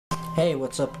Hey,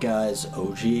 what's up guys?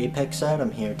 OG Apex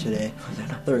Adam here today with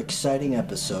another exciting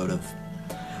episode of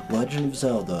Legend of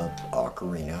Zelda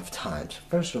Ocarina of Time.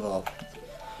 First of all,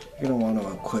 you're going to want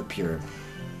to equip your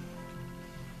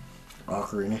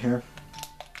ocarina here.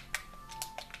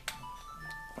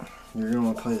 You're going to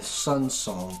want to play the Sun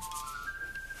Song.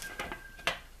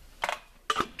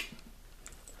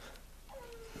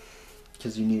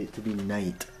 Because you need it to be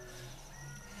night.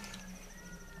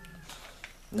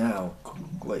 Now,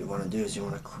 what you want to do is you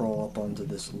want to crawl up onto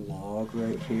this log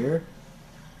right here.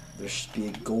 There should be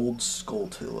a gold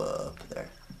Skulltula up there.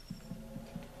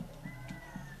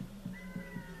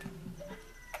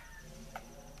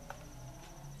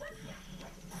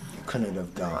 You couldn't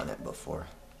have gotten it before.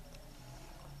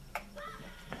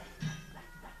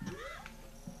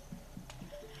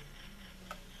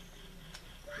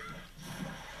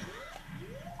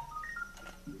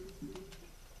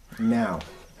 Now,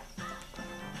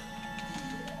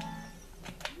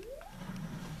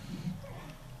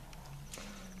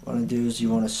 what you want to do is you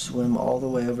want to swim all the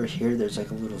way over here. There's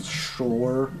like a little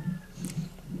shore.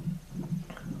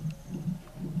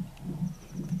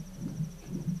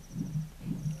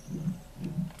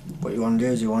 What you want to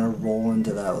do is you want to roll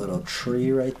into that little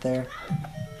tree right there.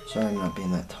 Sorry I'm not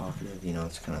being that talkative, you know,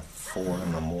 it's kind of 4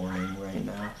 in the morning right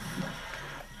now.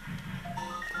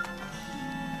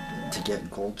 To get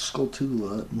gold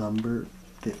Skulltula number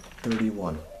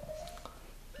 31.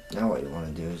 Now what you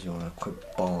want to do is you want to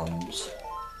equip bombs.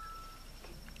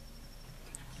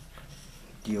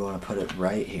 You want to put it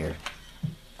right here.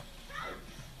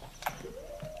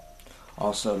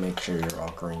 Also make sure your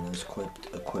ocarina is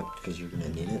equipped because you're going to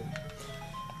need it.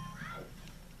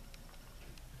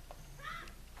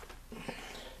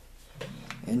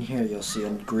 In here you'll see a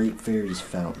Great Fairy's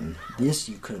Fountain. This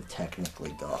you could have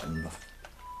technically gotten before.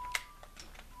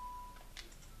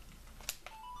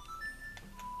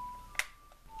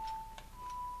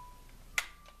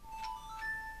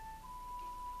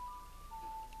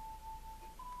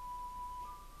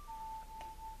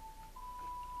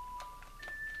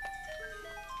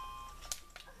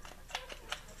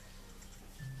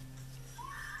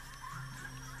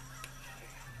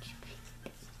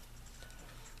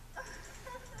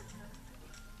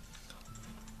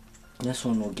 This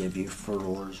one will give you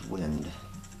Farore's Wind.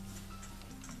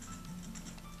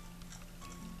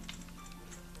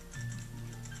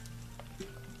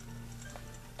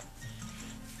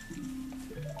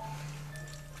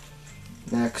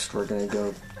 Next, we're gonna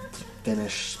go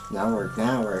finish. Now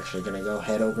we're actually gonna go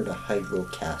head over to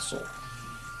Hyrule Castle.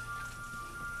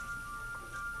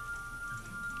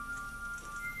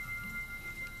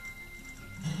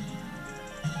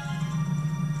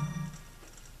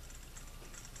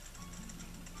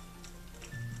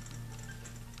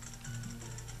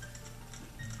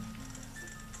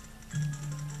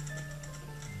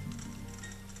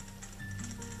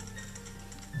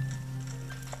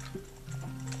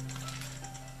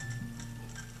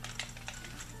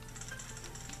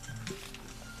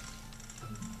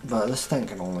 But this thing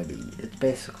can only be, it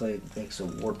basically makes a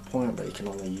warp point, but you can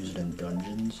only use it in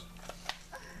dungeons.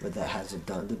 But that has a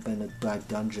been a black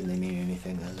dungeon, they made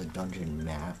anything that has a dungeon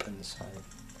map inside.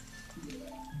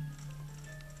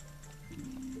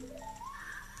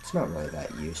 It's not really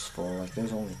that useful, like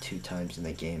there's only 2 times in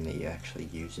the game that you actually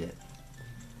use it.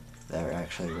 That are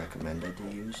actually recommended to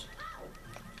use.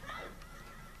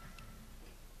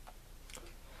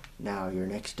 Now your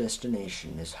next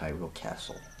destination is Hyrule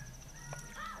Castle.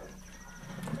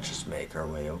 Let's just make our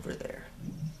way over there.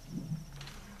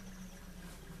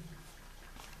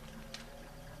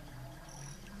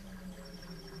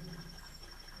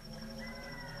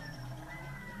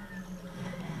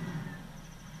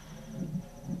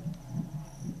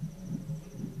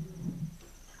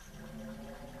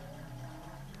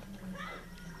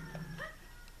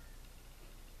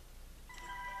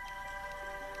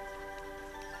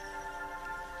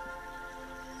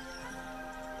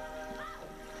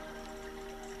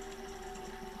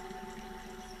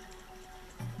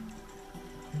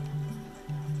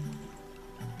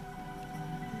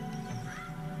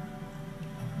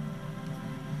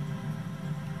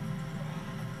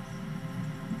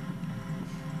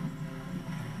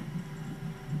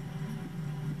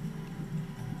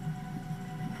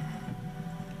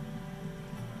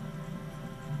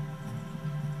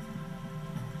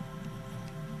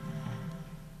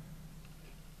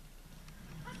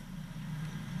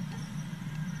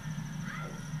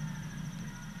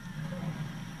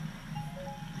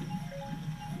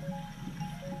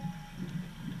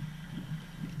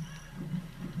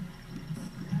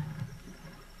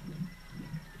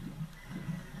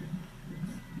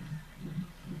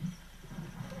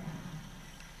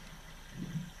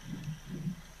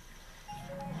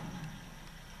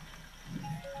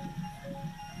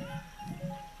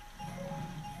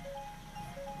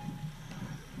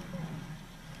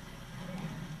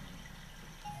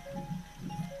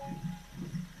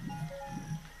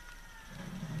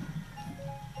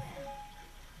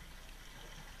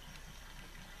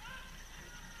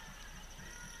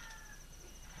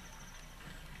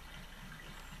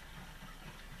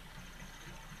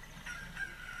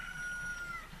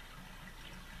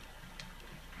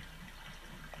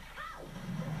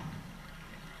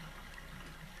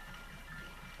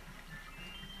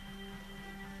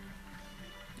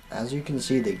 as you can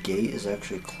see, the gate is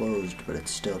actually closed, but it's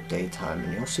still daytime,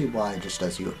 and you'll see why just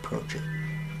as you approach it.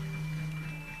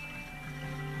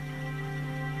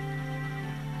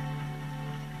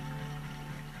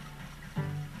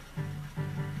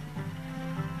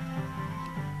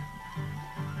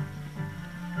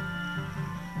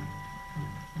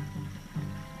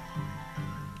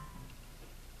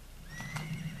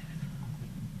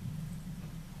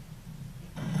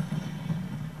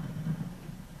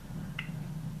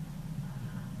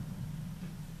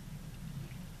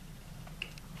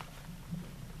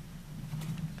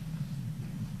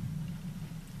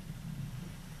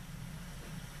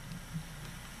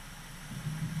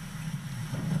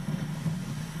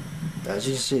 As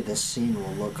you see, this scene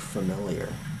will look familiar.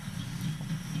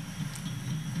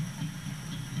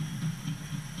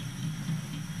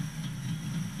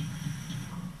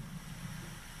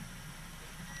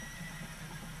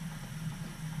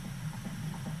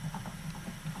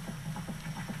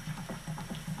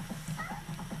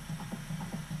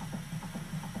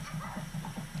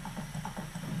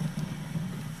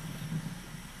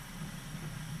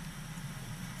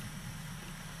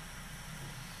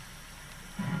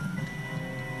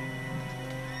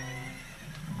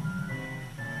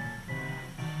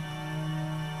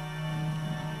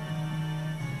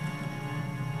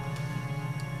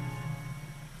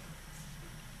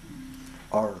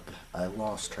 Arg, I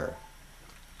lost her.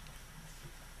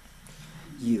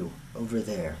 You, over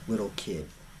there, little kid.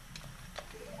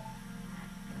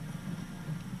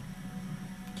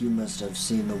 You must have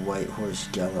seen the white horse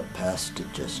gallop past it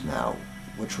just now.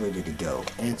 Which way did he go?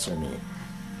 Answer me.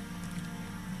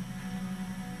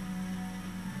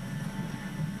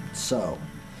 So,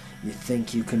 you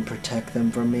think you can protect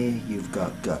them from me? You've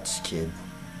got guts, kid.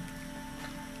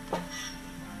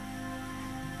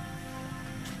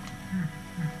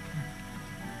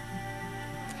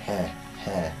 Heh,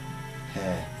 heh,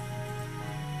 heh.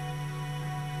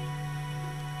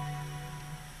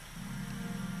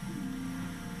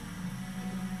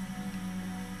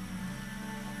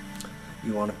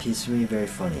 You want a piece of me? Very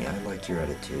funny. I like your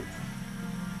attitude.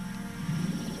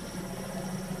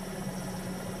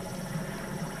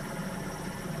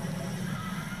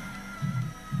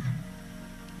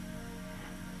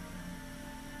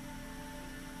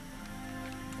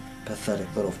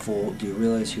 Pathetic little fool. Do you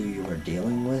realize who you are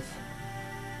dealing with?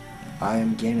 I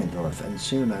am Ganondorf, and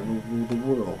soon I will rule the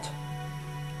world.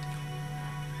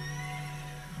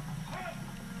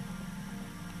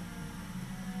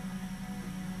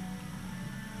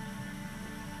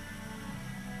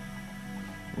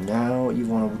 Now you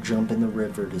want to jump in the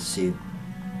river to see...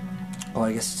 Oh,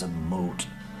 I guess it's a moat.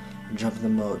 You jump in the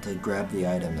moat to grab the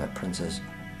item that Princess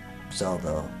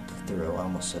Zelda threw. I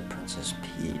almost said Princess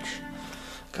Peach.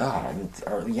 God,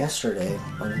 yesterday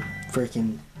on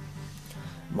freaking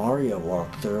Mario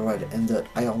walkthrough,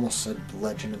 I almost said the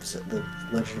Legend of Zelda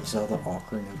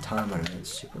Ocarina of Time, and I meant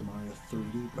Super Mario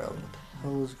 3D, bro. What the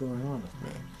hell is going on with me?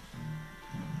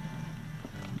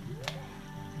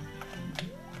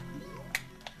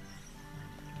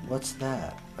 What's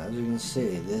that? As you can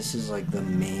see, this is like the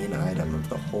main item of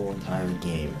the whole entire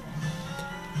game.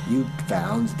 You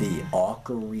found the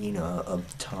Ocarina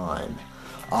of Time.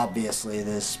 Obviously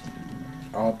this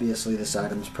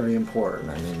item's pretty important.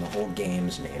 I mean, the whole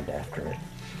game's named after it.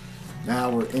 Now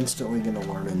we're instantly gonna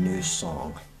learn a new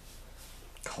song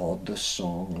called the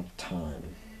Song of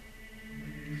Time.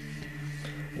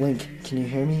 Link, can you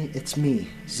hear me? It's me,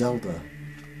 Zelda.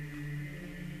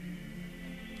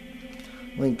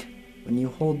 Link, when you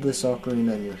hold this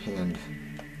ocarina in your hand,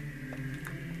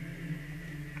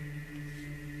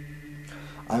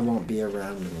 I won't be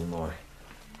around anymore.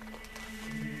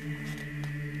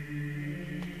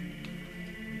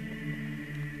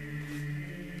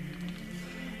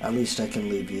 At least I can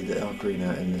leave you the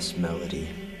ocarina and this melody.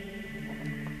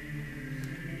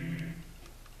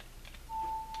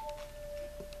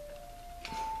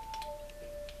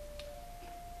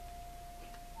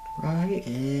 Write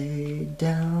it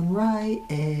down, write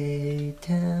it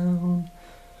down.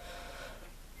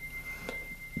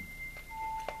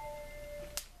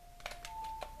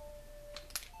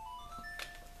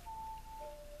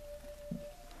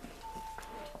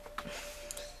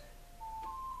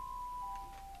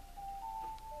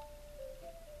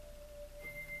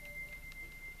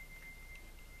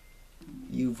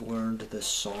 You've learned the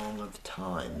Song of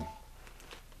Time.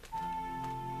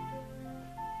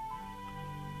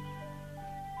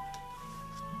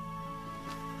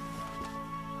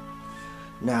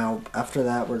 Now, after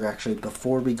that,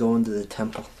 before we go into the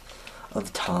Temple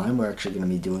of Time, we're actually going to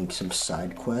be doing some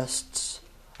side quests.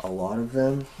 A lot of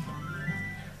them.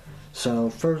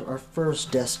 So our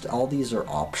first all these are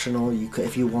optional. You could,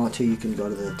 if you want to, you can go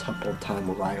to the Temple of Time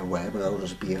right away, but it'll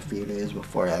just be a few days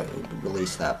before I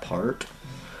release that part.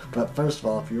 But first of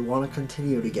all, if you want to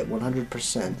continue to get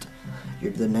 100%,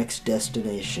 the next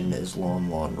destination is Lon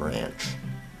Lon Ranch.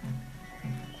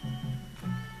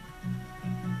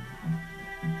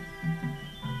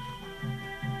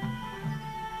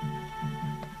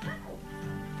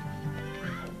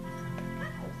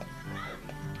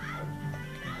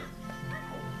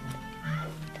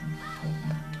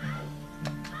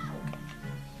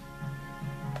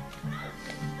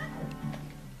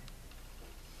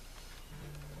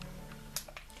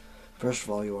 First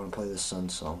of all, you want to play the Sun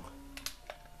Song.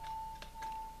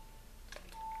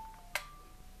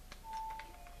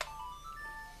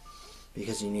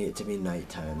 Because you need it to be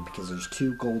nighttime, because there's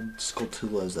 2 gold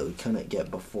Skulltulas that we couldn't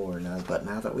get before now, but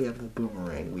now that we have the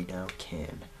boomerang, we now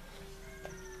can.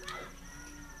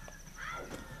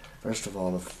 First of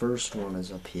all, the first one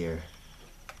is up here.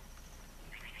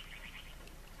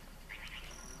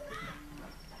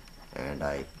 And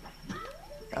that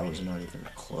was not even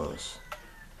close.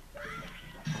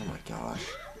 Oh my gosh.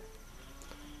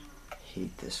 I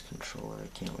hate this controller. I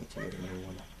can't wait to get a new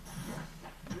one.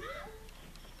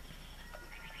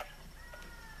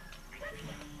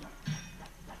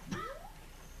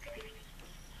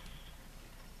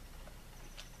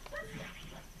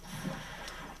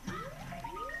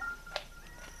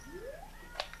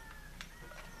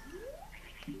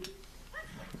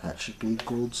 That should be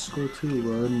Gold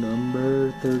Skulltula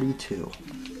number 32.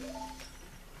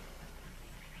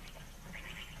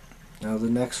 Now the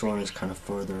next one is kind of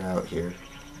further out here.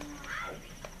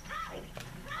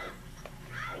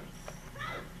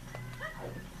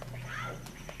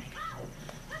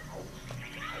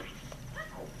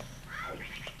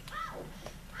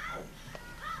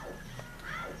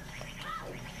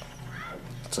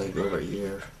 It's like over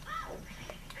here.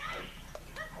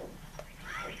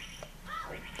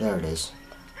 There it is.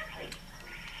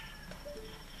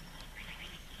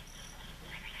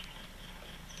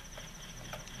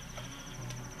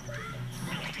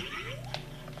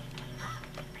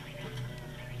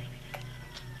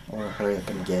 I want to hurry up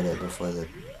and get it before the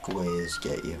glaze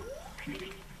get you.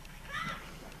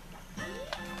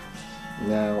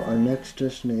 Now, our next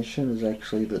destination is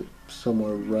actually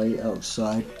somewhere right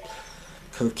outside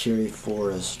Kokiri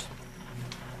Forest.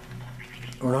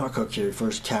 Or not Kokiri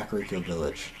Forest, Kakariko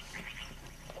Village.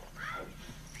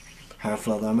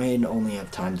 However, I may only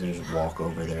have time to just walk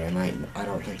over there, and I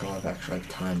don't think I'll actually have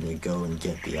time to go and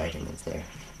get the items there.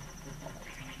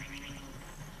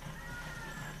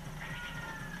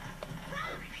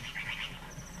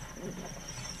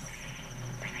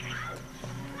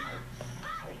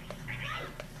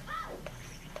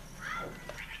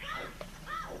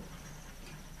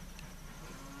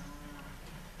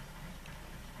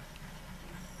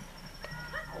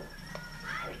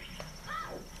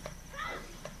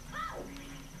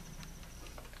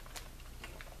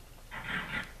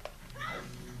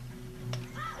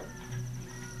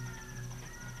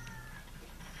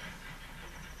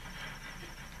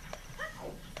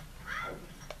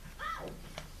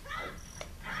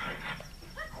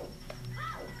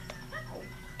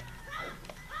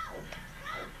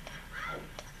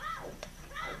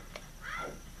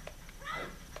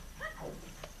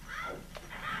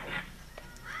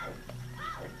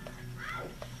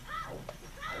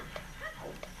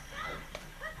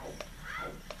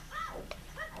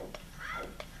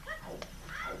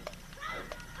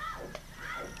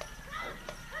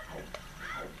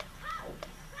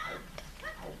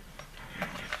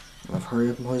 Hurry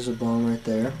up and place a bomb right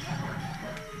there.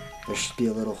 There should be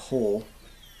a little hole.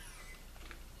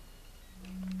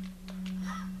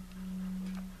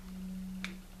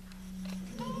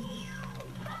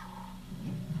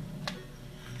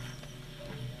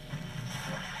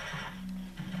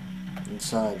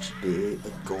 Inside should be a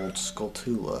gold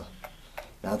Skulltula.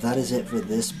 Now that is it for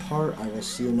this part. I will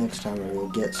see you next time where we'll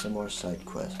get some more side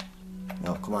quests.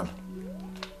 Now, come on.